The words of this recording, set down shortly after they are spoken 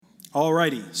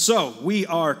Alrighty, so we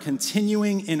are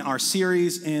continuing in our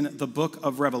series in the book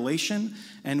of Revelation,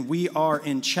 and we are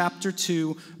in chapter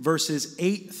 2, verses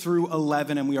 8 through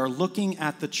 11, and we are looking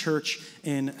at the church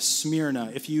in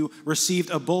Smyrna. If you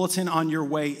received a bulletin on your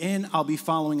way in, I'll be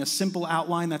following a simple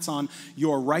outline that's on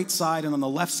your right side and on the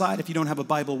left side. If you don't have a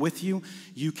Bible with you,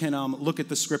 you can look at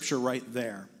the scripture right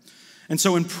there. And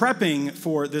so in prepping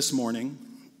for this morning,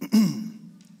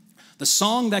 the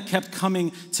song that kept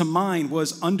coming to mind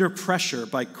was Under Pressure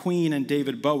by Queen and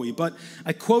David Bowie. But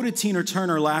I quoted Tina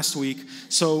Turner last week,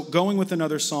 so going with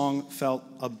another song felt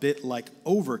a bit like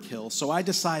overkill. So I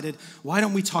decided, why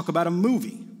don't we talk about a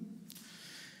movie?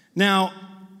 Now,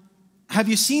 have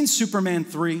you seen Superman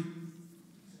 3?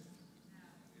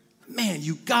 Man,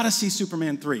 you gotta see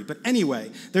Superman 3. But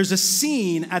anyway, there's a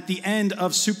scene at the end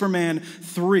of Superman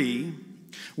 3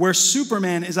 where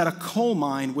Superman is at a coal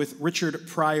mine with Richard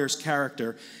Pryor's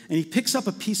character, and he picks up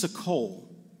a piece of coal,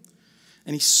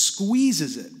 and he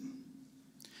squeezes it.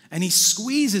 And he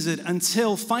squeezes it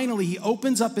until finally he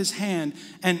opens up his hand,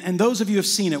 and those of you who have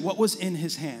seen it, what was in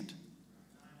his hand?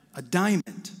 A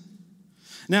diamond.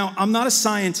 Now, I'm not a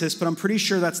scientist, but I'm pretty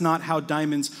sure that's not how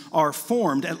diamonds are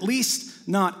formed, at least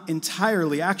not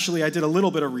entirely. Actually, I did a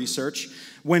little bit of research.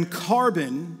 When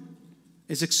carbon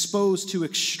is exposed to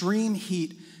extreme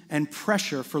heat and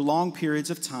pressure for long periods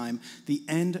of time, the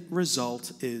end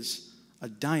result is a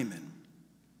diamond.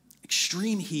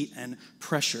 Extreme heat and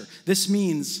pressure. This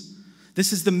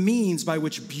is the means by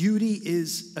which beauty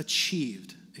is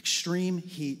achieved. Extreme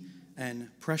heat and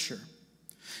pressure.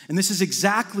 And this is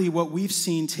exactly what we've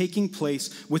seen taking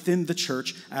place within the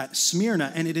church at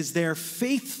Smyrna, and it is their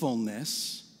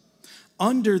faithfulness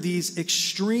under these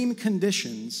extreme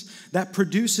conditions that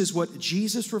produces what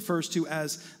Jesus refers to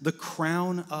as the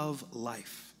crown of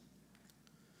life.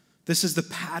 This is the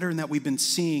pattern that we've been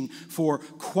seeing for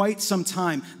quite some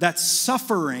time, that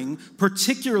suffering,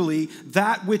 particularly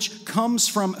that which comes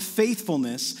from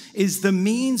faithfulness, is the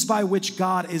means by which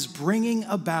God is bringing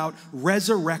about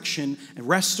resurrection and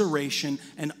restoration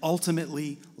and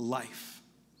ultimately life.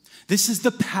 This is the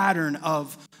pattern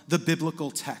of the biblical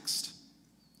text.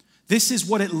 This is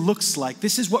what it looks like.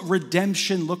 This is what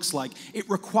redemption looks like. It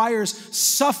requires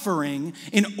suffering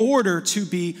in order to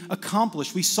be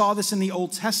accomplished. We saw this in the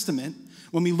Old Testament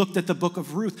when we looked at the book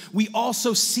of Ruth. We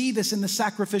also see this in the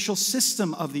sacrificial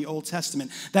system of the Old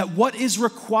Testament, that what is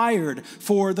required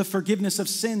for the forgiveness of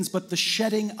sins but the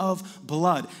shedding of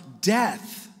blood,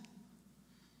 death,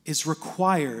 is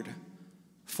required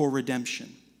for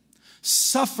redemption.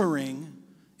 Suffering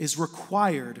is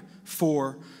required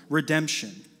for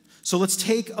redemption. So let's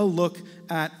take a look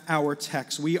at our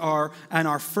text. We are at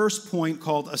our first point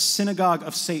called a synagogue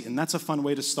of Satan. That's a fun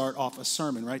way to start off a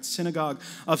sermon, right? Synagogue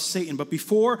of Satan. But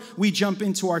before we jump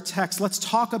into our text, let's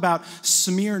talk about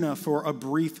Smyrna for a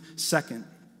brief second.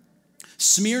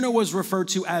 Smyrna was referred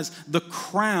to as the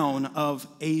crown of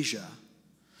Asia,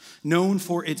 known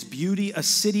for its beauty, a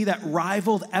city that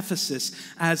rivaled Ephesus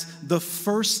as the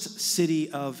first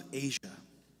city of Asia.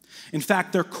 In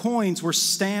fact, their coins were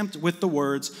stamped with the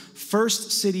words, "First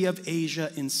city of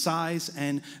Asia in size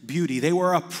and beauty." They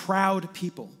were a proud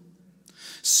people.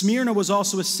 Smyrna was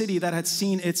also a city that had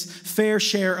seen its fair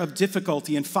share of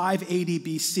difficulty. In 580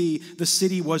 BC, the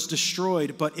city was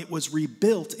destroyed, but it was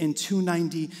rebuilt in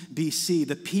 290 BC.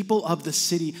 The people of the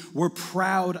city were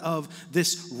proud of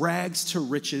this rags to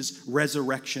riches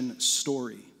resurrection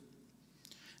story.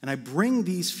 And I bring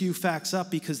these few facts up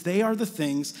because they are the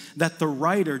things that the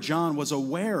writer, John, was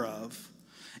aware of,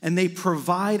 and they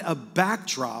provide a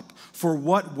backdrop for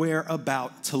what we're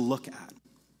about to look at.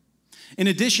 In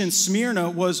addition, Smyrna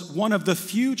was one of the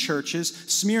few churches,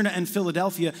 Smyrna and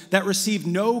Philadelphia, that received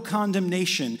no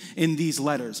condemnation in these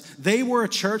letters. They were a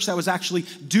church that was actually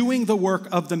doing the work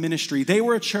of the ministry. They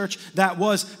were a church that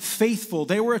was faithful.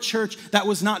 They were a church that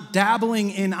was not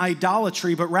dabbling in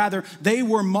idolatry, but rather they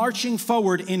were marching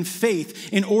forward in faith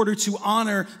in order to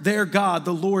honor their God,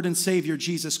 the Lord and Savior,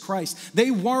 Jesus Christ.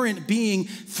 They weren't being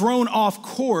thrown off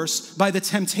course by the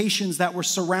temptations that were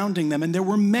surrounding them, and there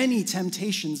were many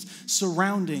temptations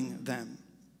surrounding them.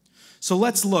 So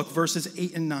let's look, verses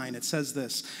 8 and 9. It says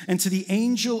this, "And to the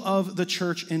angel of the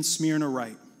church in Smyrna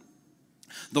write,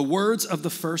 the words of the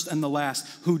first and the last,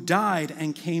 who died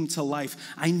and came to life.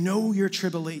 I know your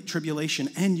tribulation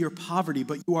and your poverty,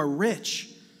 but you are rich,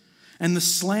 and the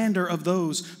slander of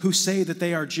those who say that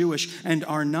they are Jewish and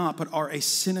are not, but are a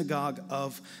synagogue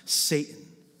of Satan.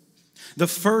 The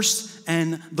first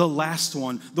and the last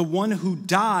one, the one who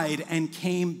died and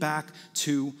came back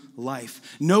to life."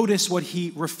 Notice what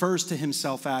he refers to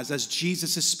himself as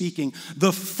Jesus is speaking.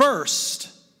 The first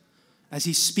as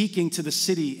he's speaking to the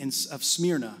city of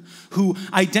Smyrna, who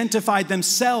identified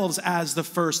themselves as the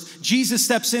first, Jesus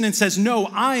steps in and says, no,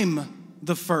 I'm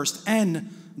the first and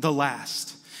the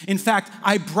last. In fact,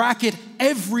 I bracket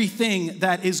everything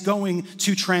that is going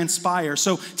to transpire.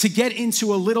 So to get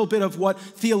into a little bit of what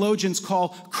theologians call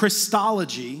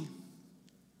Christology,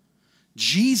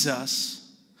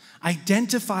 Jesus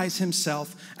identifies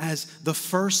himself as the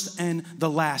first and the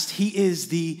last. He is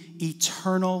the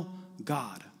eternal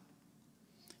God.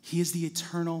 He is the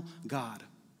eternal God.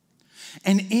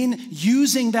 And in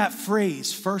using that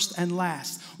phrase, first and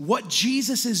last, what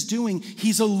Jesus is doing,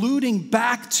 he's alluding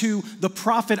back to the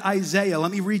prophet Isaiah.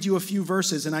 Let me read you a few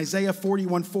verses. In Isaiah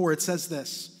 41:4, it says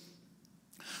this: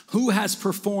 who has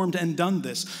performed and done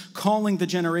this, calling the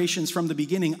generations from the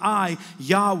beginning? I,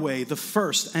 Yahweh, the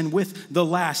first, and with the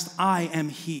last, I am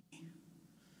he.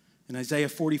 In Isaiah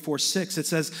 44:6, it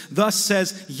says, thus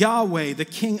says Yahweh, the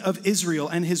King of Israel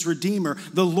and his Redeemer,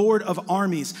 the Lord of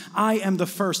armies, I am the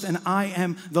first and I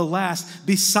am the last.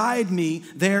 Beside me,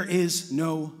 there is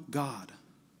no God.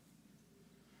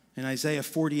 In Isaiah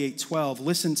 48:12,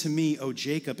 listen to me, O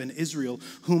Jacob and Israel,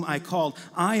 whom I called.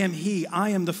 I am he,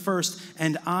 I am the first,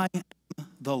 and I am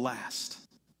the last.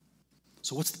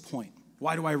 So what's the point?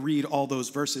 Why do I read all those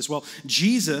verses? Well,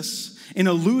 Jesus, in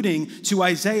alluding to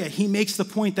Isaiah, he makes the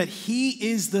point that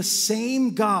he is the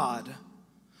same God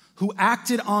who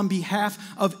acted on behalf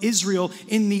of Israel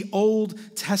in the Old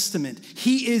Testament.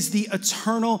 He is the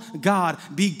eternal God,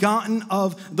 begotten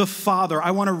of the Father.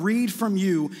 I want to read from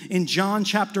you in John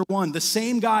chapter 1, the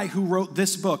same guy who wrote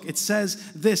this book. It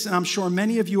says this, and I'm sure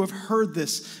many of you have heard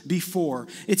this before.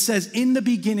 It says, in the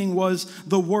beginning was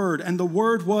the Word, and the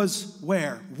Word was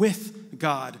where? With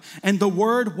God. And the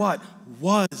Word, what?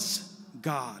 Was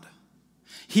God.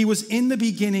 He was in the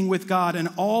beginning with God, and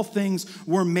all things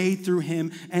were made through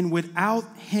him, and without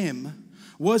him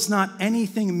was not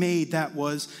anything made that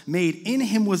was made. In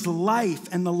him was life,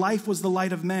 and the life was the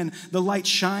light of men. The light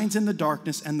shines in the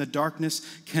darkness, and the darkness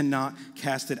cannot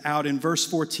cast it out. In verse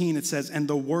 14, it says, and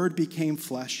the Word became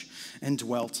flesh and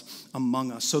dwelt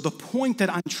among us. So the point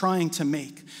that I'm trying to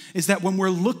make is that when we're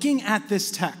looking at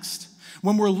this text,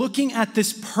 when we're looking at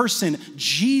this person,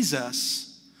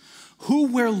 Jesus, who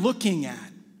we're looking at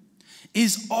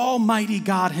is Almighty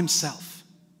God himself.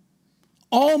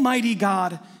 Almighty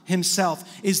God himself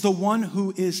is the one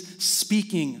who is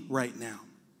speaking right now.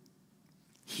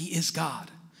 He is God.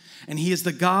 And he is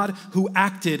the God who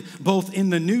acted both in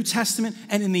the New Testament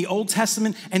and in the Old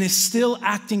Testament and is still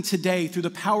acting today through the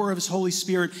power of his Holy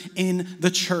Spirit in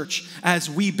the church as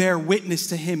we bear witness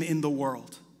to him in the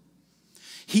world.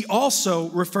 He also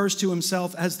refers to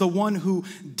himself as the one who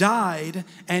died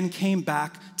and came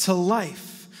back to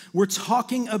life. We're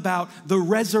talking about the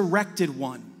resurrected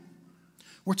one.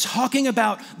 We're talking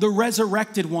about the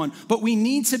resurrected one, but we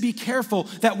need to be careful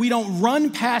that we don't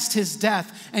run past his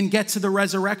death and get to the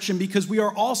resurrection, because we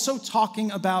are also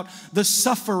talking about the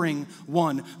suffering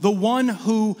one, the one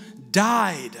who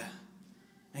died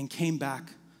and came back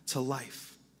to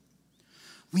life.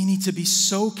 We need to be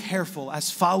so careful as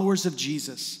followers of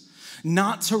Jesus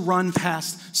not to run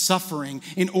past suffering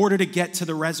in order to get to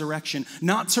the resurrection,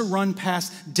 not to run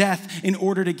past death in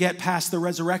order to get past the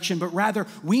resurrection, but rather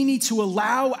we need to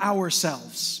allow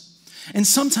ourselves, and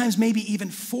sometimes maybe even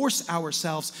force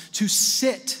ourselves, to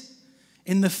sit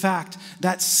in the fact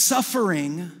that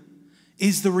suffering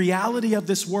is the reality of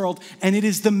this world, and it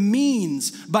is the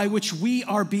means by which we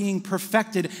are being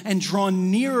perfected and drawn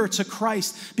nearer to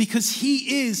Christ, because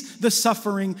he is the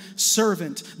suffering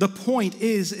servant. The point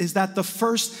is that the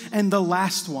first and the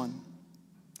last one,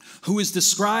 who is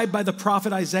described by the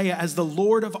prophet Isaiah as the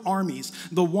Lord of armies,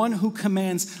 the one who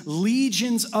commands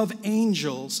legions of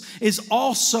angels, is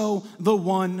also the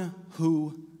one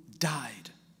who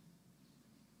died.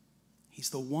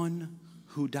 He's the one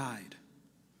who died.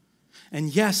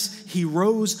 And yes, he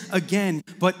rose again,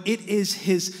 but it is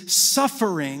his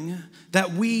suffering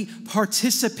that we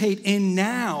participate in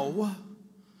now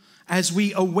as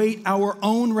we await our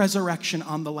own resurrection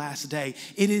on the last day.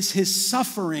 It is his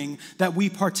suffering that we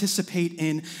participate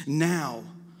in now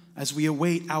as we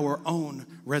await our own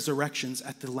resurrections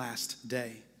at the last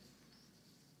day.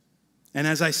 And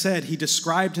as I said, he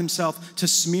described himself to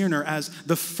Smyrna as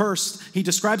the first. He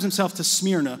describes himself to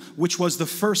Smyrna, which was the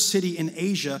first city in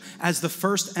Asia, as the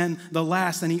first and the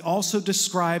last. And he also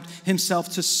described himself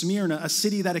to Smyrna, a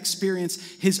city that experienced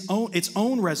its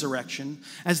own resurrection,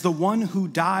 as the one who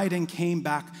died and came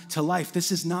back to life.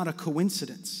 This is not a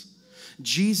coincidence.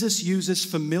 Jesus uses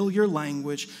familiar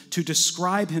language to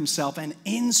describe himself, and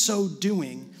in so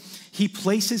doing, he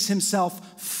places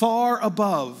himself far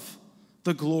above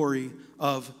the glory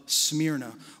of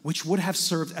Smyrna, which would have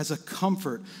served as a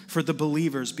comfort for the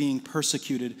believers being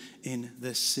persecuted in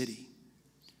this city.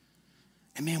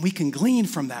 And man, we can glean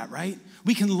from that, right?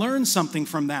 We can learn something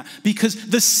from that, because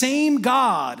the same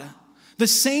God, the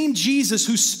same Jesus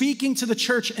who's speaking to the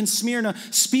church in Smyrna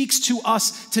speaks to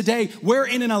us today. We're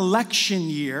in an election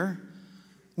year,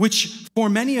 which for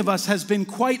many of us has been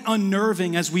quite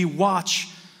unnerving as we watch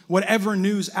whatever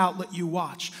news outlet you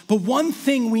watch. But one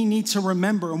thing we need to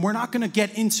remember, and we're not going to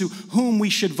get into whom we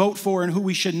should vote for and who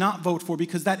we should not vote for,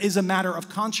 because that is a matter of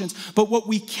conscience. But what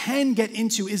we can get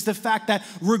into is the fact that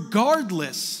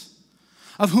regardless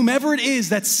of whomever it is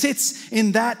that sits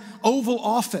in that Oval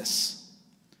Office,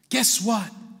 guess what?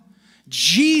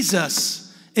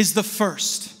 Jesus is the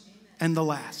first and the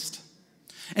last.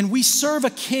 And we serve a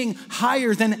king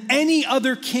higher than any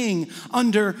other king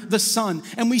under the sun.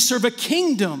 And we serve a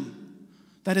kingdom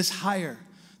that is higher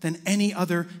than any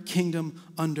other kingdom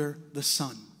under the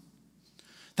sun.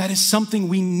 That is something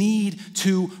we need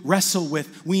to wrestle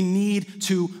with. We need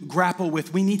to grapple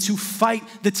with. We need to fight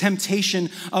the temptation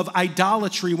of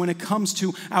idolatry when it comes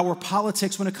to our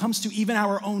politics, when it comes to even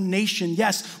our own nation.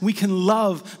 Yes, we can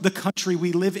love the country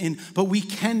we live in, but we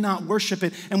cannot worship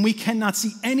it, and we cannot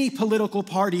see any political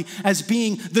party as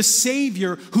being the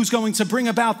savior who's going to bring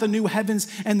about the new heavens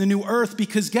and the new earth,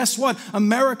 because guess what?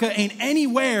 America ain't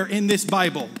anywhere in this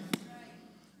Bible.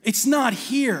 It's not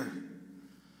here.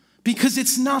 Because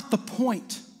it's not the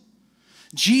point.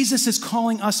 Jesus is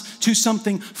calling us to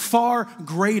something far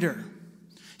greater.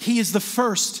 He is the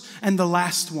first and the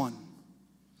last one.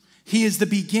 He is the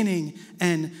beginning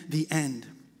and the end.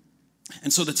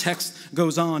 And so the text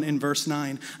goes on in verse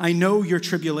 9. I know your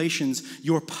tribulations,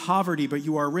 your poverty, but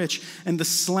you are rich, and the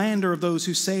slander of those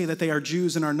who say that they are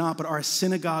Jews and are not, but are a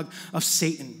synagogue of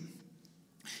Satan.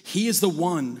 He is the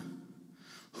one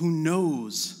who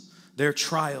knows their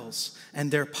trials and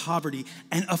their poverty.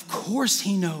 And of course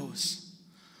he knows.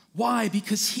 Why?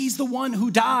 Because he's the one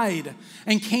who died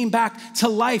and came back to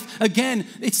life. Again,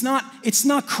 it's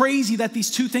not crazy that these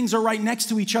two things are right next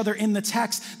to each other in the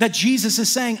text, that Jesus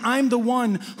is saying, I'm the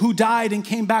one who died and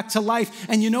came back to life.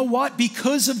 And you know what?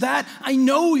 Because of that, I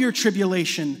know your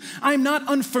tribulation. I'm not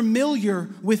unfamiliar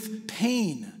with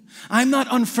pain. I'm not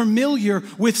unfamiliar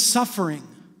with suffering.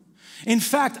 In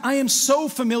fact, I am so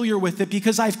familiar with it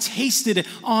because I've tasted it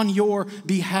on your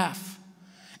behalf.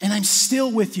 And I'm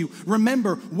still with you.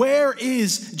 Remember, where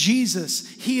is Jesus?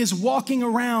 He is walking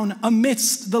around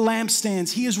amidst the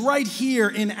lampstands. He is right here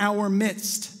in our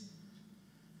midst.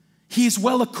 He is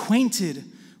well acquainted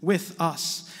with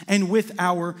us and with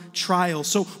our trials.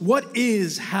 So what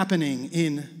is happening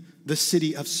in the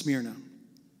city of Smyrna?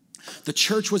 The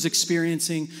church was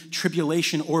experiencing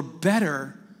tribulation, or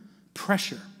better,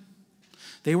 pressure.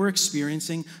 They were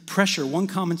experiencing pressure. One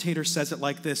commentator says it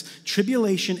like this: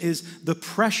 tribulation is the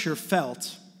pressure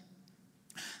felt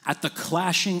at the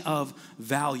clashing of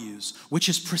values, which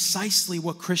is precisely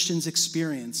what Christians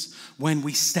experience when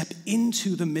we step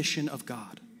into the mission of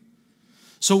God.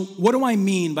 So what do I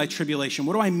mean by tribulation?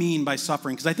 What do I mean by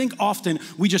suffering? Because I think often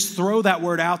we just throw that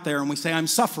word out there and we say, I'm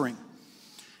suffering.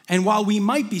 And while we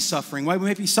might be suffering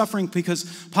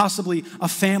because possibly a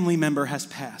family member has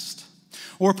passed,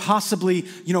 or possibly,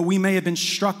 we may have been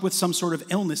struck with some sort of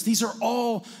illness. This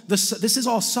is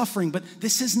all suffering, but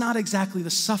this is not exactly the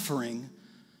suffering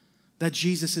that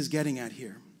Jesus is getting at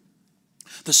here.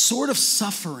 The sort of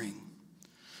suffering,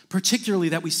 particularly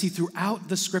that we see throughout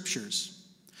the scriptures,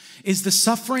 is the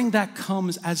suffering that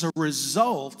comes as a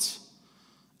result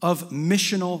of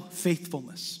missional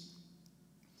faithfulness.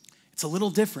 It's a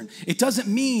little different. It doesn't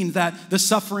mean that the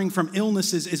suffering from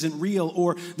illnesses isn't real,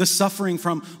 or the suffering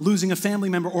from losing a family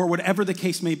member, or whatever the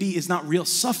case may be, is not real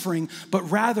suffering, but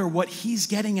rather what he's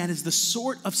getting at is the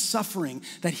sort of suffering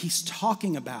that he's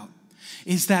talking about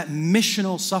is that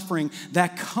missional suffering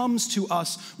that comes to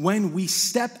us when we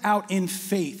step out in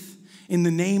faith in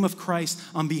the name of Christ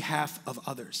on behalf of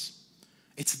others.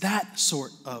 It's that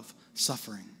sort of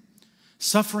suffering.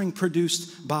 Suffering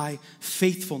produced by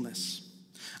faithfulness.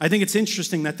 I think it's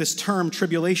interesting that this term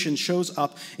tribulation shows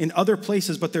up in other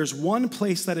places, but there's one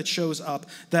place that it shows up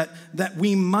that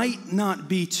we might not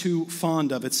be too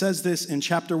fond of. It says this in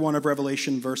chapter 1 of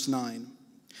Revelation, verse 9.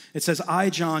 It says,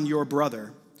 I, John, your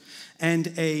brother,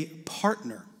 and a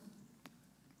partner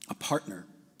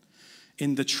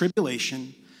in the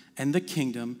tribulation and the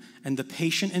kingdom and the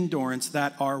patient endurance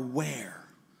that are where?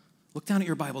 Look down at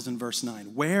your Bibles in verse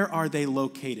 9. Where are they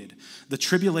located? The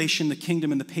tribulation, the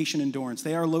kingdom, and the patient endurance.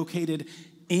 They are located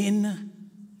in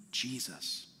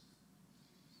Jesus.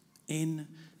 In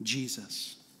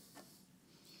Jesus.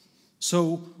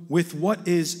 So with what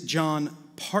is John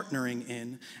partnering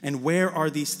in. And where are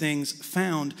these things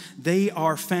found? They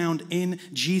are found in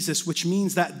Jesus, which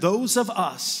means that those of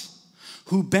us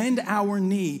who bend our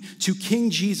knee to King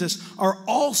Jesus are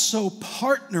also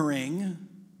partnering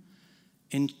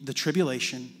in the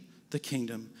tribulation, the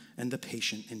kingdom, and the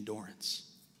patient endurance.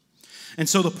 And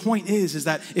so the point is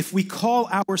that if we call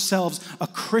ourselves a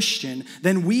Christian,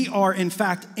 then we are in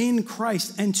fact in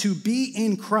Christ. And to be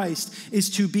in Christ is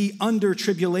to be under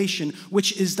tribulation,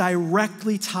 which is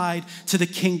directly tied to the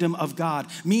kingdom of God.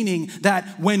 Meaning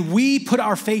that when we put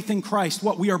our faith in Christ,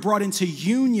 we are brought into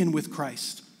union with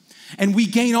Christ. And we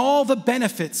gain all the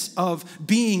benefits of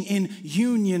being in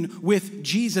union with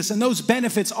Jesus. And those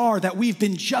benefits are that we've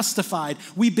been justified,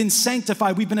 we've been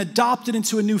sanctified, we've been adopted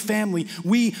into a new family.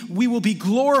 We will be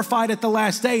glorified at the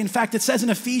last day. In fact, it says in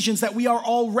Ephesians that we are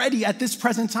already at this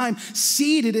present time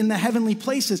seated in the heavenly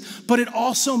places. But it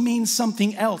also means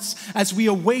something else as we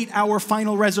await our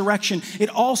final resurrection. It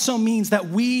also means that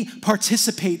we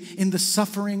participate in the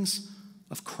sufferings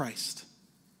of Christ.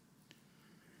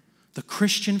 The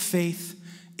Christian faith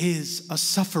is a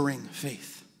suffering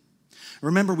faith.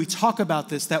 Remember, we talk about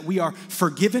this, that we are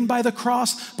forgiven by the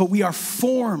cross, but we are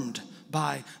formed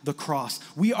by the cross.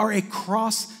 We are a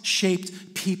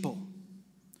cross-shaped people.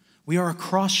 We are a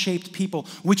cross-shaped people,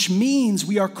 which means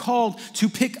we are called to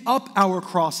pick up our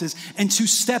crosses and to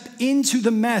step into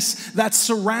the mess that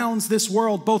surrounds this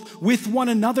world, both with one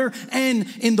another and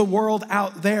in the world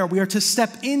out there. We are to step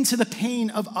into the pain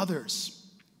of others.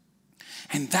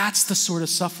 And that's the sort of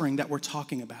suffering that we're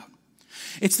talking about.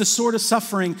 It's the sort of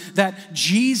suffering that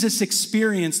Jesus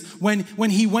experienced when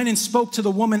he went and spoke to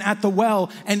the woman at the well.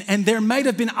 And there might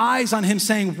have been eyes on him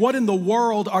saying, what in the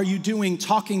world are you doing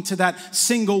talking to that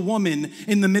single woman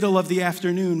in the middle of the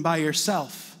afternoon by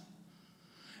yourself?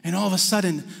 And all of a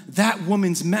sudden, that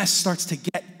woman's mess starts to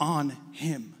get on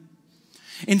him.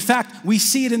 In fact, we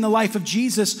see it in the life of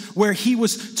Jesus where he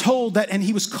was told that, and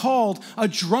he was called a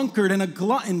drunkard and a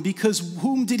glutton because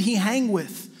whom did he hang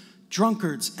with?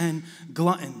 Drunkards and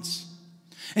gluttons.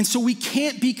 And so we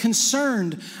can't be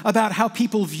concerned about how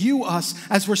people view us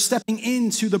as we're stepping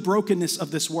into the brokenness of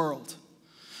this world.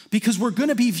 Because we're going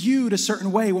to be viewed a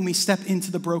certain way when we step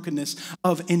into the brokenness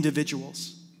of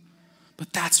individuals.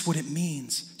 But that's what it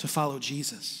means to follow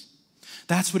Jesus.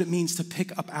 That's what it means to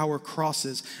pick up our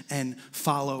crosses and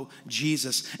follow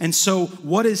Jesus. And so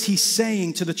what is he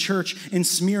saying to the church in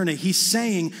Smyrna? He's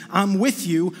saying, I'm with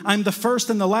you. I'm the first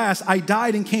and the last. I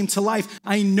died and came to life.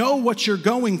 I know what you're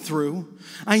going through.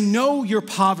 I know your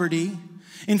poverty.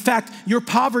 In fact, your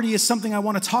poverty is something I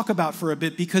want to talk about for a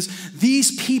bit because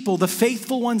these people, the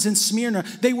faithful ones in Smyrna,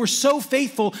 they were so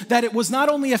faithful that it was not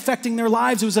only affecting their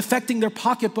lives, it was affecting their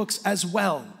pocketbooks as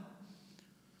well.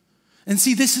 And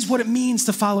see, this is what it means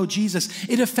to follow Jesus.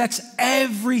 It affects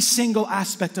every single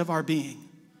aspect of our being.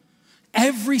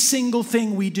 Every single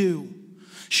thing we do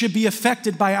should be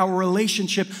affected by our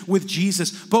relationship with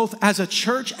Jesus, both as a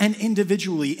church and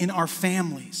individually in our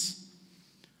families.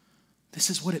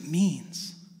 This is what it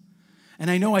means.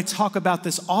 And I know I talk about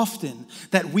this often,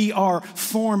 that we are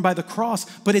formed by the cross,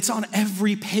 but it's on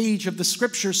every page of the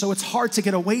scripture, so it's hard to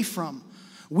get away from.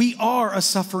 We are a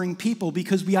suffering people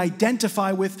because we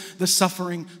identify with the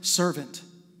suffering servant.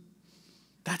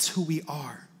 That's who we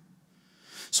are.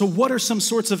 So what are some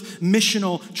sorts of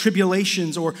missional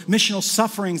tribulations or missional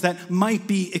sufferings that might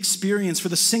be experienced for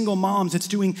the single moms? It's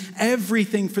doing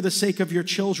everything for the sake of your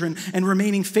children and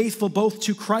remaining faithful both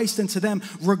to Christ and to them,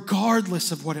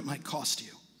 regardless of what it might cost you.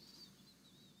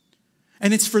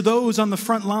 And it's for those on the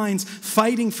front lines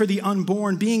fighting for the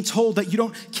unborn, being told that you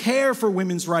don't care for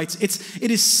women's rights. It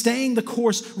is staying the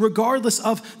course regardless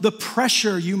of the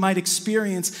pressure you might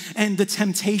experience and the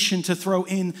temptation to throw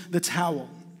in the towel.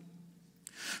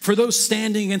 For those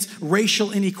standing against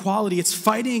racial inequality, it's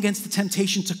fighting against the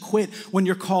temptation to quit when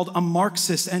you're called a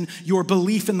Marxist and your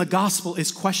belief in the gospel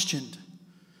is questioned.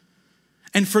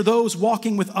 And for those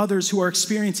walking with others who are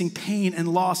experiencing pain and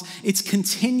loss, it's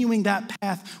continuing that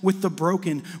path with the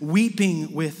broken,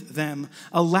 weeping with them,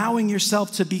 allowing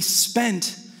yourself to be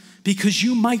spent because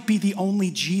you might be the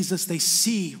only Jesus they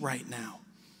see right now.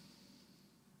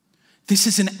 This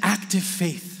is an active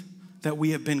faith that we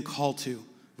have been called to,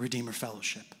 Redeemer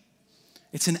Fellowship.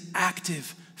 It's an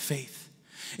active faith.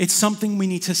 It's something we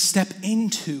need to step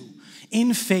into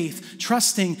in faith,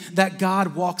 trusting that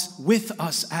God walks with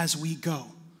us as we go.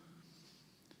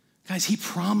 Guys, he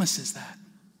promises that.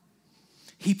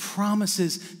 He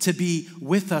promises to be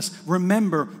with us.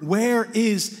 Remember, where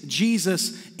is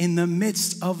Jesus in the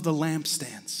midst of the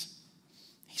lampstands?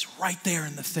 He's right there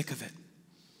in the thick of it.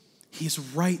 He's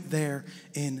right there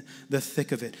in the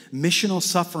thick of it. Missional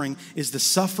suffering is the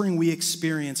suffering we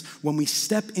experience when we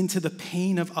step into the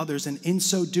pain of others, and in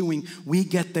so doing, we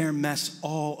get their mess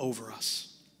all over us.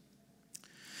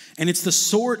 And it's the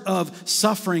sort of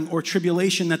suffering or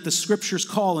tribulation that the scriptures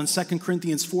call in 2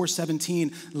 Corinthians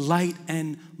 4:17 light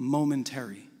and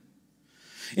momentary.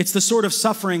 It's the sort of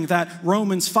suffering that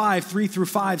Romans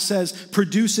 5:3-5 says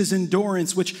produces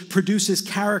endurance, which produces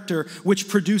character, which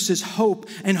produces hope.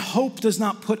 And hope does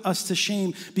not put us to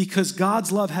shame because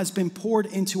God's love has been poured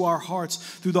into our hearts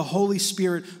through the Holy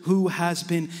Spirit who has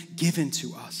been given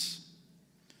to us.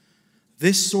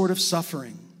 This sort of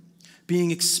suffering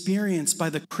being experienced by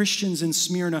the Christians in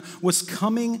Smyrna was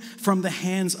coming from the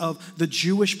hands of the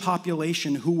Jewish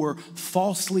population who were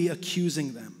falsely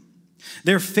accusing them.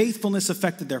 Their faithfulness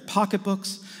affected their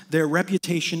pocketbooks, their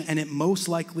reputation, and it most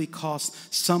likely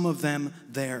cost some of them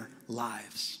their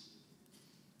lives.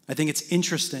 I think it's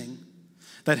interesting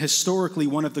that historically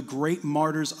one of the great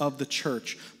martyrs of the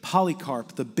church,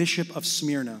 Polycarp, the bishop of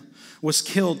Smyrna, was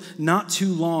killed not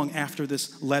too long after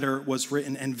this letter was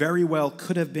written and very well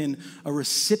could have been a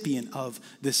recipient of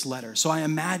this letter. So I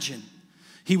imagine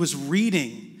he was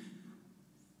reading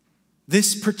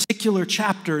this particular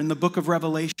chapter in the book of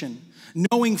Revelation,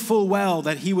 knowing full well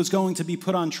that he was going to be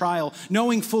put on trial,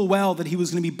 knowing full well that he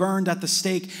was going to be burned at the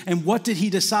stake. And what did he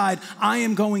decide? I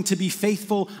am going to be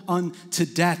faithful unto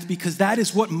death, because that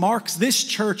is what marks this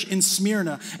church in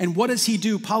Smyrna. And what does he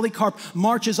do? Polycarp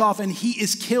marches off and he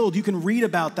is killed. You can read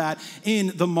about that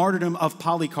in The Martyrdom of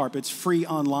Polycarp. It's free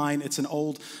online. It's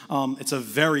it's a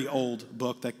very old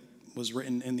book that was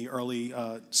written in the early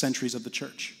centuries of the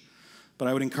church. But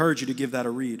I would encourage you to give that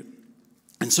a read.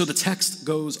 And so the text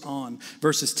goes on,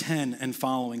 verses 10 and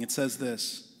following. It says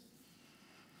this: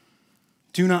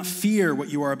 "Do not fear what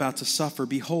you are about to suffer.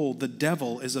 Behold, the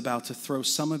devil is about to throw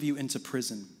some of you into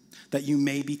prison, that you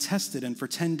may be tested, and for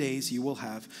 10 days you will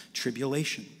have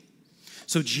tribulation."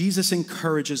 So Jesus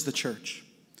encourages the church.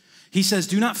 He says,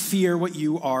 do not fear what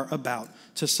you are about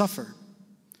to suffer.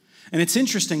 And it's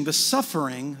interesting, the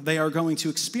suffering they are going to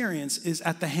experience is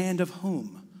at the hand of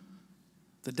whom?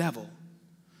 The devil.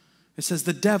 It says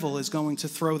the devil is going to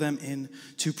throw them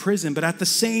into prison. But at the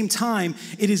same time,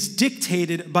 it is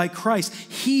dictated by Christ.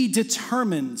 He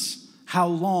determines how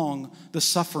long the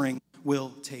suffering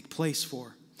will take place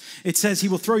for. It says he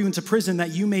will throw you into prison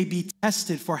that you may be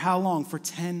tested for how long? For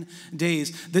 10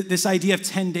 days. This idea of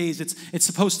 10 days, it's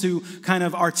supposed to kind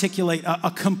of articulate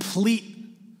a complete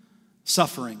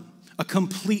suffering, a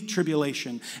complete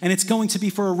tribulation. And it's going to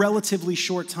be for a relatively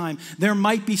short time. There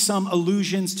might be some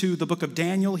allusions to the book of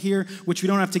Daniel here, which we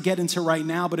don't have to get into right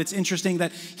now, but it's interesting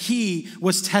that he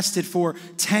was tested for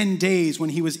 10 days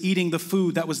when he was eating the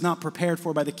food that was not prepared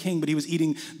for by the king, but he was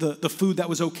eating the food that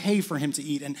was okay for him to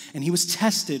eat. And he was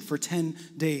tested for 10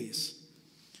 days.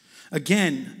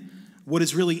 Again, what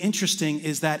is really interesting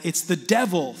is that it's the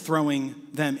devil throwing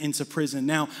them into prison.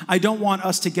 Now, I don't want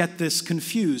us to get this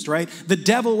confused, right? The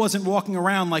devil wasn't walking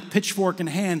around like pitchfork in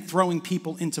hand throwing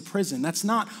people into prison. That's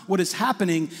not what is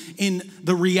happening in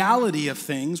the reality of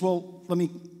things. Well, let me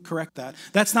correct that.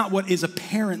 That's not what is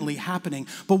apparently happening.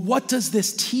 But what does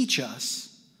this teach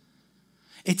us?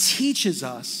 It teaches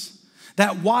us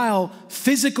that while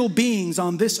physical beings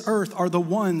on this earth are the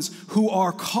ones who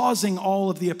are causing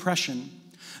all of the oppression,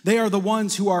 they are the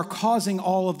ones who are causing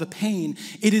all of the pain,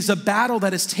 it is a battle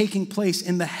that is taking place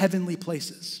in the heavenly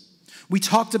places. We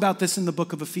talked about this in the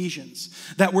book of Ephesians,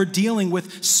 that we're dealing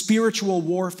with spiritual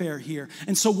warfare here.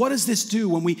 And so what does this do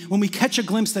when we catch a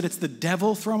glimpse that it's the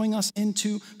devil throwing us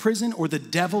into prison, or the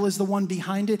devil is the one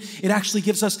behind it? It actually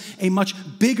gives us a much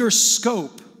bigger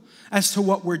scope as to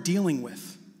what we're dealing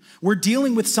with. We're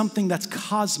dealing with something that's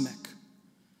cosmic.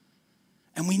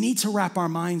 And we need to wrap our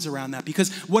minds around that,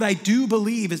 because what I do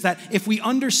believe is that if we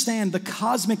understand the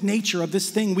cosmic nature of this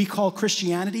thing we call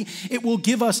Christianity, it will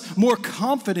give us more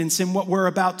confidence in what we're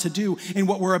about to do, in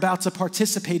what we're about to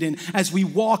participate in as we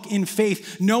walk in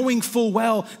faith, knowing full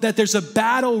well that there's a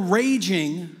battle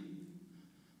raging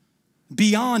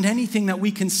beyond anything that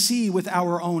we can see with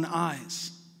our own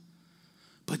eyes.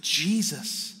 But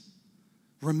Jesus,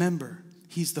 remember,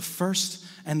 he's the first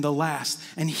and the last,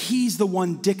 and he's the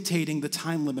one dictating the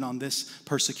time limit on this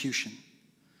persecution.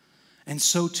 And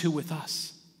so too with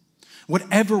us.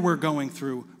 Whatever we're going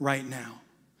through right now,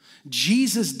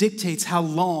 Jesus dictates how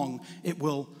long it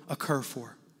will occur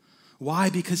for. Why?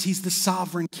 Because he's the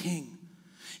sovereign king.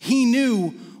 He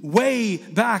knew way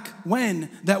back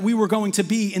when that we were going to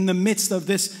be in the midst of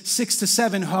this 6 to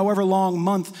 7, however long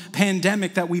month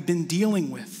pandemic that we've been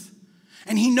dealing with.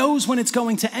 And he knows when it's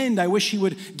going to end. I wish he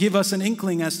would give us an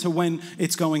inkling as to when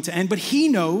it's going to end. But he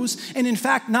knows, and in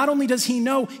fact, not only does he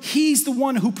know, he's the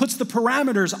one who puts the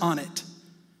parameters on it.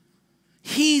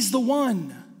 He's the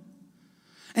one.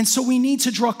 And so we need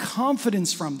to draw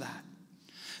confidence from that.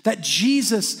 That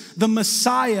Jesus, the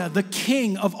Messiah, the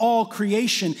King of all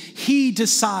creation, he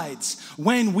decides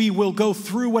when we will go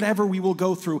through whatever we will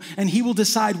go through. And he will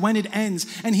decide when it ends.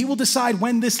 And he will decide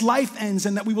when this life ends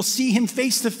and that we will see him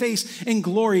face to face in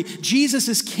glory. Jesus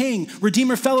is King.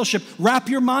 Redeemer Fellowship, wrap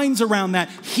your minds around that.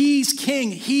 He's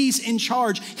King. He's in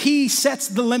charge. He sets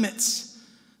the limits.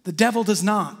 The devil does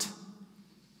not.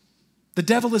 The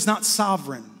devil is not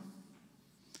sovereign.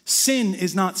 Sin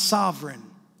is not sovereign.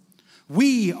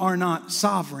 We are not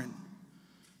sovereign.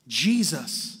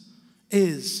 Jesus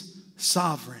is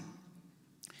sovereign.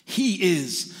 He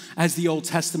is, as the Old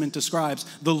Testament describes,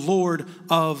 the Lord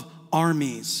of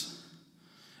armies.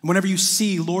 And whenever you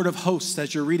see Lord of hosts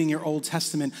as you're reading your Old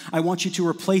Testament, I want you to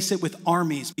replace it with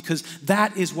armies because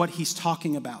that is what he's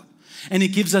talking about. And it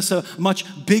gives us a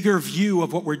much bigger view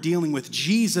of what we're dealing with.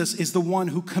 Jesus is the one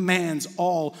who commands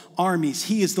all armies.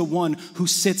 He is the one who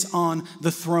sits on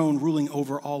the throne ruling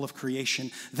over all of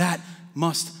creation. That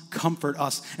must comfort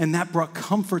us. And that brought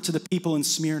comfort to the people in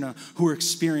Smyrna who were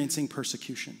experiencing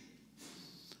persecution.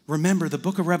 Remember, the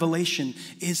book of Revelation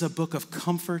is a book of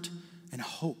comfort and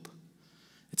hope.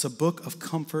 It's a book of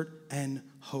comfort and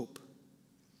hope.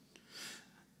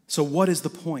 So what is the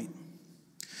point?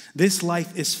 This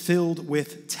life is filled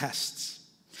with tests,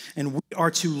 and we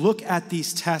are to look at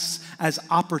these tests as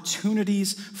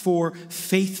opportunities for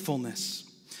faithfulness.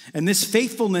 And this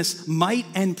faithfulness might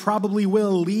and probably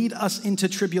will lead us into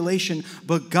tribulation,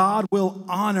 but God will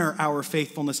honor our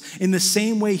faithfulness in the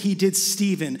same way he did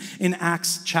Stephen in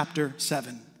Acts chapter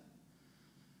 7.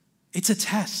 It's a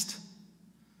test.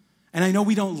 And I know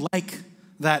we don't like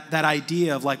that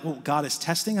idea of like, well, God is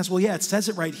testing us. Well, yeah, it says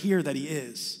it right here that he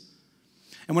is.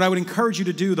 And what I would encourage you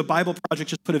to do, the Bible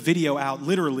Project just put a video out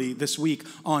literally this week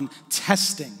on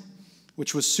testing,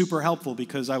 which was super helpful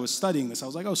because I was studying this. I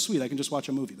was like, oh, sweet, I can just watch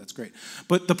a movie. That's great.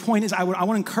 But the point is, I want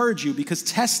to encourage you because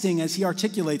testing, as he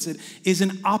articulates it, is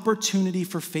an opportunity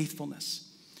for faithfulness.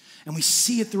 And we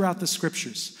see it throughout the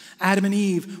scriptures. Adam and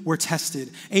Eve were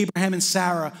tested. Abraham and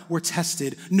Sarah were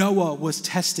tested. Noah was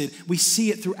tested. We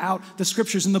see it throughout the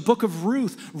scriptures. In the book of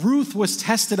Ruth, Ruth was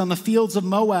tested on the fields of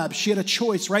Moab. She had a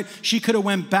choice, right? She could have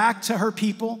went back to her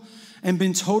people and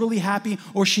been totally happy,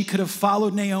 or she could have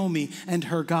followed Naomi and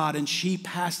her God, and she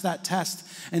passed that test,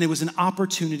 and it was an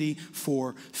opportunity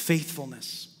for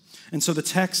faithfulness. And so the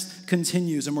text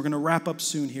continues, and we're going to wrap up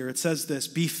soon here. It says this,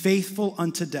 "Be faithful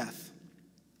unto death,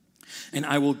 and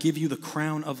I will give you the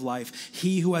crown of life.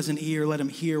 He who has an ear, let him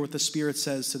hear what the Spirit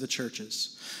says to the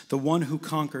churches. The one who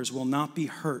conquers will not be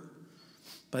hurt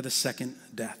by the second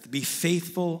death." Be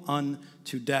faithful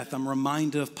unto death. I'm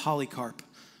reminded of Polycarp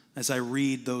as I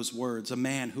read those words, a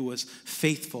man who was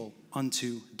faithful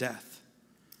unto death.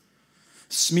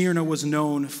 Smyrna was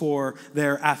known for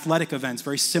their athletic events,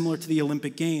 very similar to the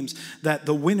Olympic Games, that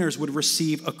the winners would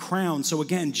receive a crown. So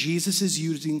again, Jesus is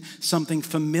using something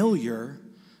familiar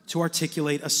to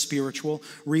articulate a spiritual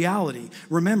reality.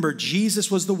 Remember,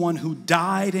 Jesus was the one who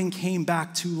died and came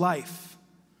back to life.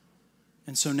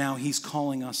 And so now he's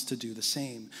calling us to do the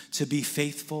same, to be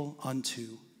faithful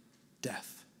unto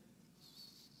death.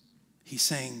 He's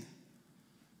saying,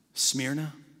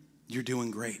 Smyrna, you're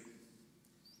doing great.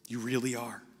 You really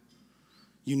are.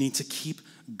 You need to keep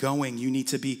going. You need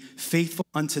to be faithful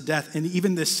unto death. And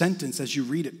even this sentence, as you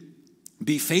read it,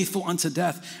 be faithful unto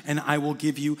death, and I will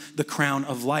give you the crown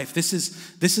of life. This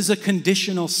is a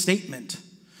conditional statement.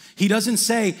 He doesn't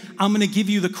say, I'm going to give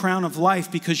you the crown of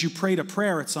life because you prayed a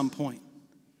prayer at some point.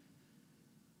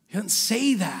 He doesn't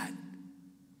say that.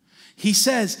 He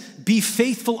says, be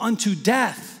faithful unto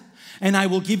death, and I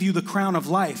will give you the crown of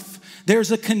life.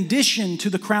 There's a condition to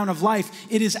the crown of life.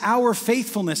 It is our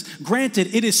faithfulness.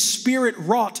 Granted, it is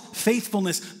spirit-wrought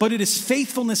faithfulness, but it is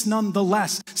faithfulness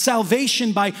nonetheless.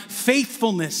 Salvation by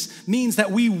faithfulness means that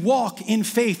we walk in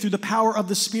faith through the power of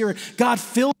the Spirit. God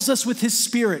fills us with his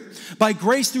Spirit. By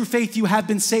grace through faith you have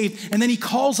been saved. And then he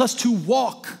calls us to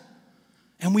walk.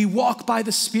 And we walk by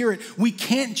the Spirit. We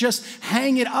can't just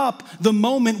hang it up the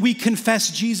moment we confess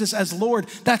Jesus as Lord.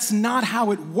 That's not how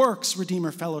it works,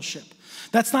 Redeemer Fellowship.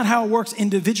 That's not how it works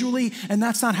individually, and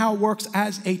that's not how it works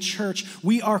as a church.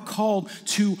 We are called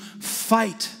to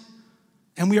fight,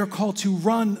 and we are called to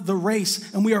run the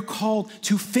race, and we are called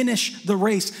to finish the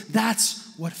race.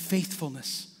 That's what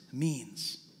faithfulness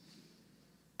means.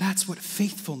 That's what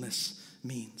faithfulness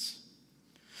means.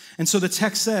 And so the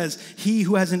text says, he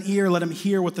who has an ear, let him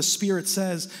hear what the Spirit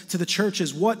says to the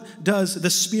churches. What does the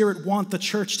Spirit want the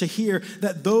church to hear?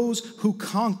 That those who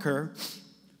conquer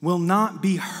will not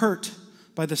be hurt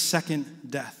by the second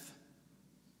death.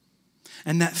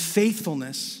 And that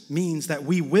faithfulness means that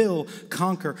we will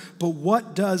conquer. But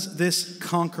what does this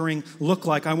conquering look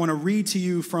like? I want to read to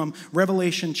you from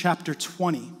Revelation chapter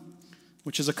 20,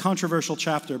 which is a controversial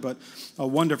chapter, but a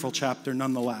wonderful chapter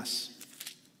nonetheless.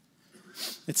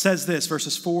 It says this,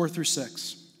 verses 4 through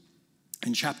 6,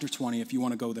 in chapter 20, if you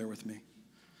want to go there with me.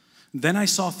 Then I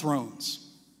saw thrones,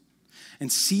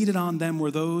 and seated on them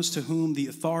were those to whom the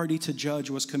authority to judge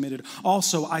was committed.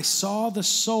 Also, I saw the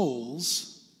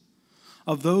souls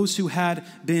of those who had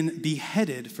been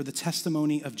beheaded for the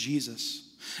testimony of Jesus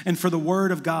and for the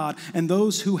word of God, and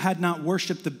those who had not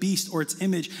worshipped the beast or its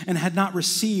image and had not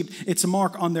received its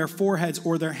mark on their foreheads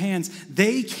or their hands.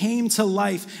 They came to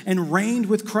life and reigned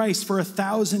with Christ for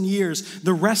 1,000 years.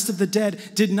 The rest of the dead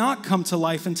did not come to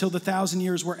life until the 1,000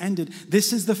 years were ended.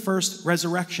 This is the first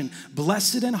resurrection.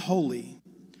 Blessed and holy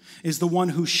is the one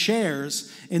who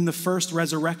shares in the first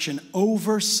resurrection.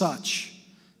 Over such,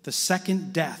 the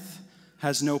second death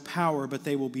has no power, but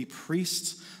they will be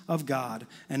priests of God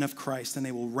and of Christ, and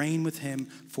they will reign with him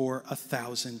for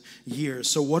 1,000 years.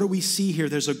 So what do we see here?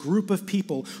 There's a group of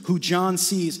people who John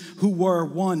sees who were,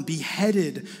 one,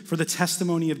 beheaded for the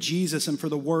testimony of Jesus and for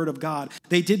the word of God.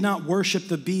 They did not worship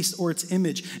the beast or its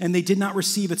image, and they did not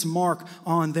receive its mark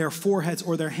on their foreheads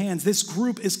or their hands. This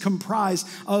group is comprised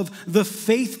of the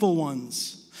faithful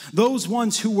ones. Those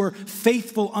ones who were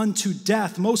faithful unto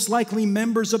death, most likely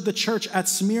members of the church at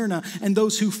Smyrna, and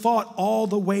those who fought all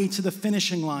the way to the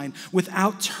finishing line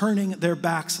without turning their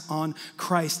backs on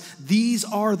Christ. These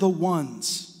are the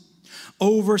ones.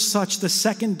 Over such, the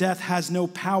second death has no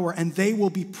power, and they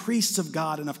will be priests of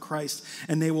God and of Christ,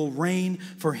 and they will reign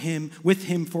with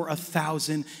him for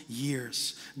 1,000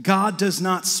 years. God does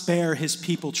not spare his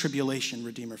people tribulation,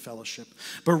 Redeemer Fellowship,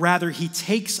 but rather he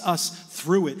takes us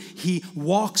through it. He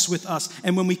walks with us,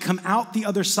 and when we come out the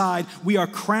other side, we are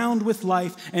crowned with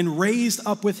life and raised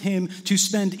up with him to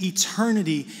spend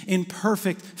eternity in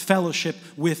perfect fellowship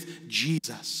with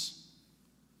Jesus.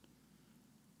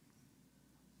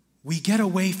 We get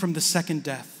away from the second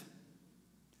death.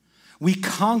 We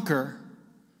conquer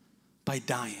by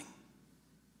dying.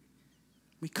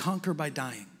 We conquer by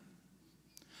dying.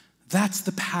 That's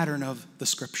the pattern of the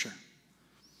scripture.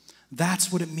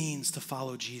 That's what it means to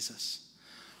follow Jesus.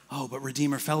 Oh, but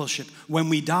Redeemer Fellowship, when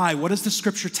we die, what does the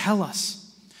scripture tell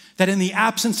us? That in the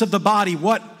absence of the body,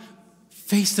 what?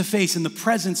 Face to face, in the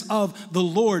presence of the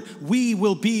Lord, we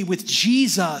will be with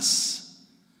Jesus.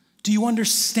 Do you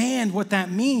understand what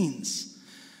that means?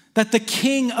 That the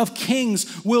King of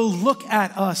Kings will look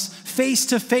at us face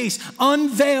to face,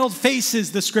 unveiled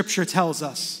faces, the scripture tells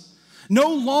us.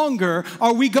 No longer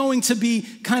are we going to be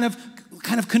kind of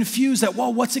confused that,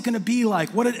 well, what's it going to be like?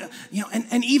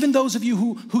 And even those of you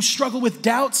who struggle with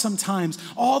doubt sometimes,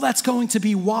 all that's going to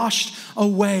be washed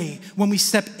away when we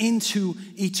step into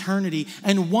eternity.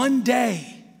 And one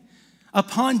day,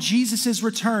 upon Jesus'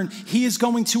 return, he is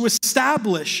going to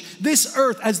establish this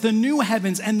earth as the new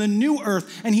heavens and the new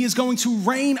earth, and he is going to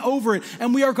reign over it,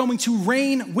 and we are going to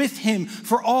reign with him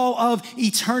for all of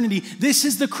eternity. This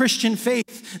is the Christian faith.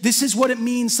 This is what it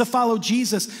means to follow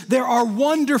Jesus. There are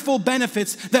wonderful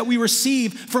benefits that we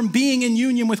receive from being in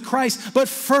union with Christ, but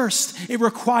first it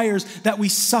requires that we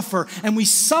suffer, and we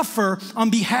suffer on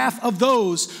behalf of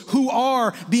those who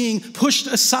are being pushed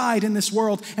aside in this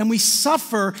world, and we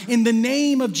suffer in the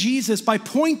name of Jesus by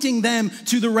pointing them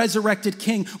to the resurrected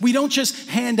King. We don't just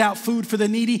hand out food for the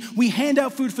needy. We hand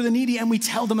out food for the needy and we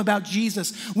tell them about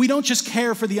Jesus. We don't just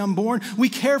care for the unborn. We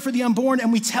care for the unborn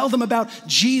and we tell them about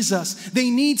Jesus. They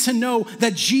need to know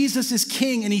that Jesus is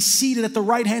King and he's seated at the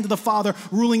right hand of the Father,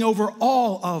 ruling over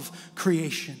all of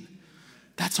creation.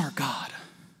 That's our God.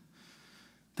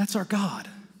 That's our God.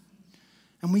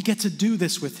 And we get to do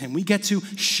this with him. We get to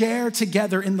share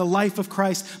together in the life of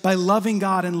Christ by loving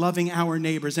God and loving our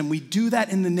neighbors. And we do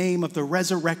that in the name of the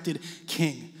resurrected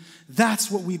King.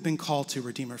 That's what we've been called to,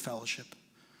 Redeemer Fellowship.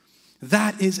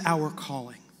 That is our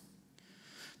calling.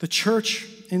 The church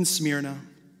in Smyrna,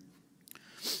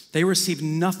 they received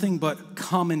nothing but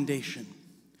commendation.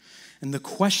 And the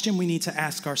question we need to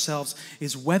ask ourselves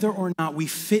is whether or not we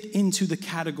fit into the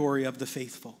category of the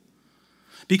faithful.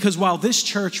 Because while this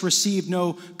church received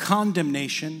no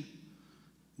condemnation,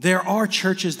 there are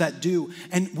churches that do.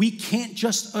 And we can't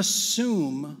just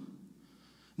assume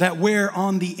that we're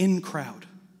on the in crowd.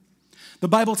 The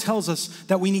Bible tells us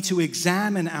that we need to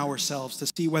examine ourselves to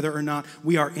see whether or not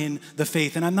we are in the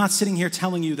faith. And I'm not sitting here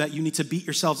telling you that you need to beat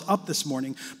yourselves up this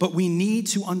morning, but we need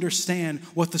to understand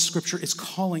what the Scripture is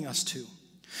calling us to.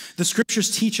 The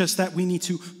Scriptures teach us that we need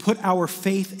to put our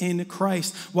faith in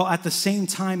Christ, while at the same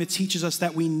time it teaches us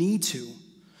that we need to,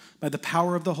 by the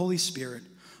power of the Holy Spirit,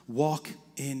 walk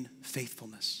in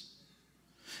faithfulness.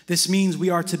 This means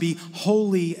we are to be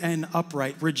holy and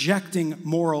upright, rejecting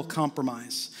moral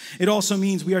compromise. It also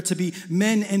means we are to be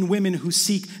men and women who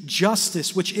seek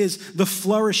justice, which is the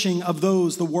flourishing of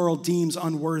those the world deems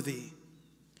unworthy.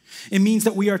 It means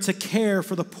that we are to care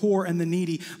for the poor and the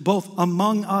needy, both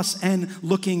among us and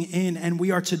looking in, and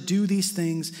we are to do these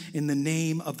things in the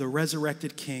name of the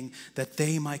resurrected King, that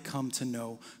they might come to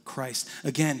know Christ.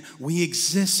 Again, we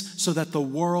exist so that the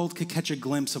world could catch a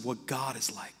glimpse of what God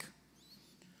is like.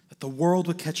 The world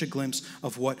would catch a glimpse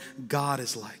of what God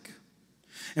is like.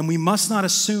 And we must not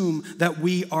assume that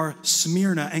we are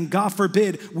Smyrna, and God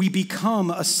forbid we become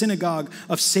a synagogue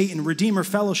of Satan. Redeemer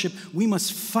Fellowship, we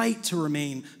must fight to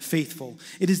remain faithful.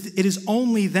 It is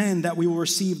only then that we will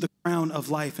receive the crown of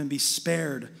life and be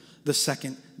spared the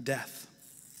second death.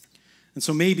 And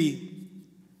so maybe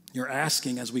you're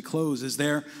asking as we close, is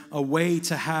there a way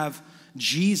to have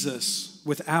Jesus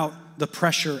without the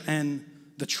pressure and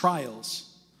the trials?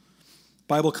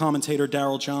 Bible commentator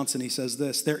Darrell Johnson, he says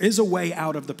this: there is a way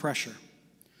out of the pressure.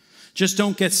 Just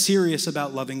don't get serious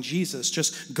about loving Jesus.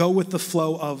 Just go with the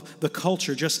flow of the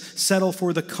culture. Just settle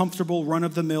for the comfortable,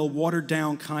 run-of-the-mill,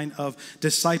 watered-down kind of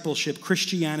discipleship,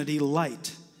 Christianity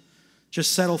light.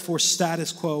 Just settle for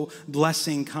status quo,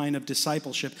 blessing kind of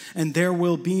discipleship. And there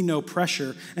will be no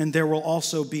pressure, and there will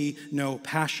also be no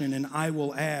passion. And I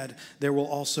will add, there will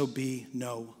also be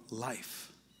no life.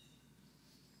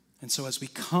 And so as we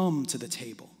come to the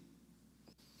table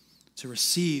to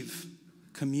receive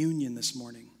communion this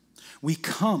morning, we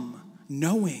come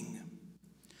knowing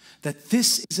that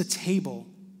this is a table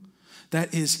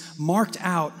that is marked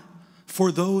out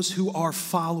for those who are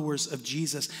followers of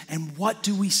Jesus. And what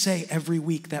do we say every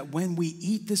week? That when we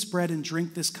eat this bread and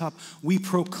drink this cup, we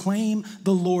proclaim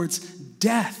the Lord's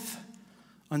death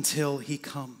until he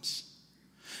comes.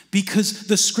 Because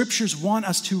the Scriptures want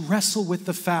us to wrestle with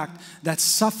the fact that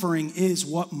suffering is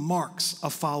what marks a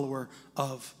follower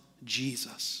of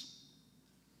Jesus.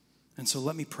 And so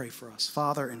let me pray for us.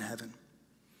 Father in heaven,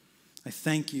 I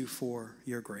thank you for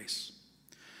your grace.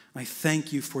 I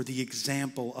thank you for the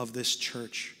example of this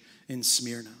church in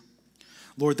Smyrna.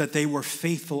 Lord, that they were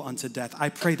faithful unto death. I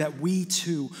pray that we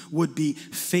too would be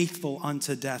faithful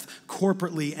unto death,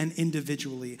 corporately and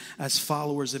individually as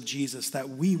followers of Jesus, that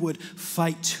we would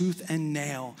fight tooth and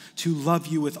nail to love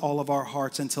you with all of our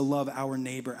hearts and to love our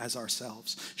neighbor as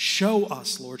ourselves. Show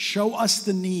us, Lord, show us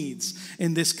the needs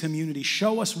in this community.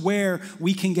 Show us where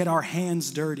we can get our hands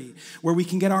dirty, where we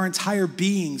can get our entire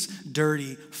beings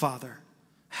dirty, Father.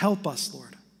 Help us,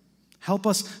 Lord. Help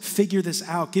us figure this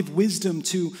out. Give wisdom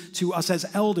to us as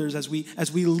elders as we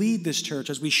lead this church,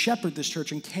 as we shepherd this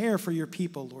church and care for your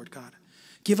people, Lord God.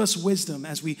 Give us wisdom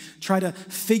as we try to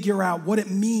figure out what it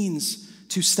means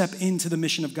to step into the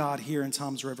mission of God here in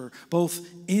Toms River, both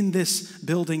in this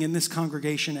building, in this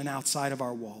congregation, and outside of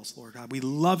our walls, Lord God. We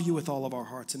love you with all of our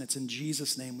hearts, and it's in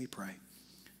Jesus' name we pray.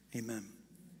 Amen.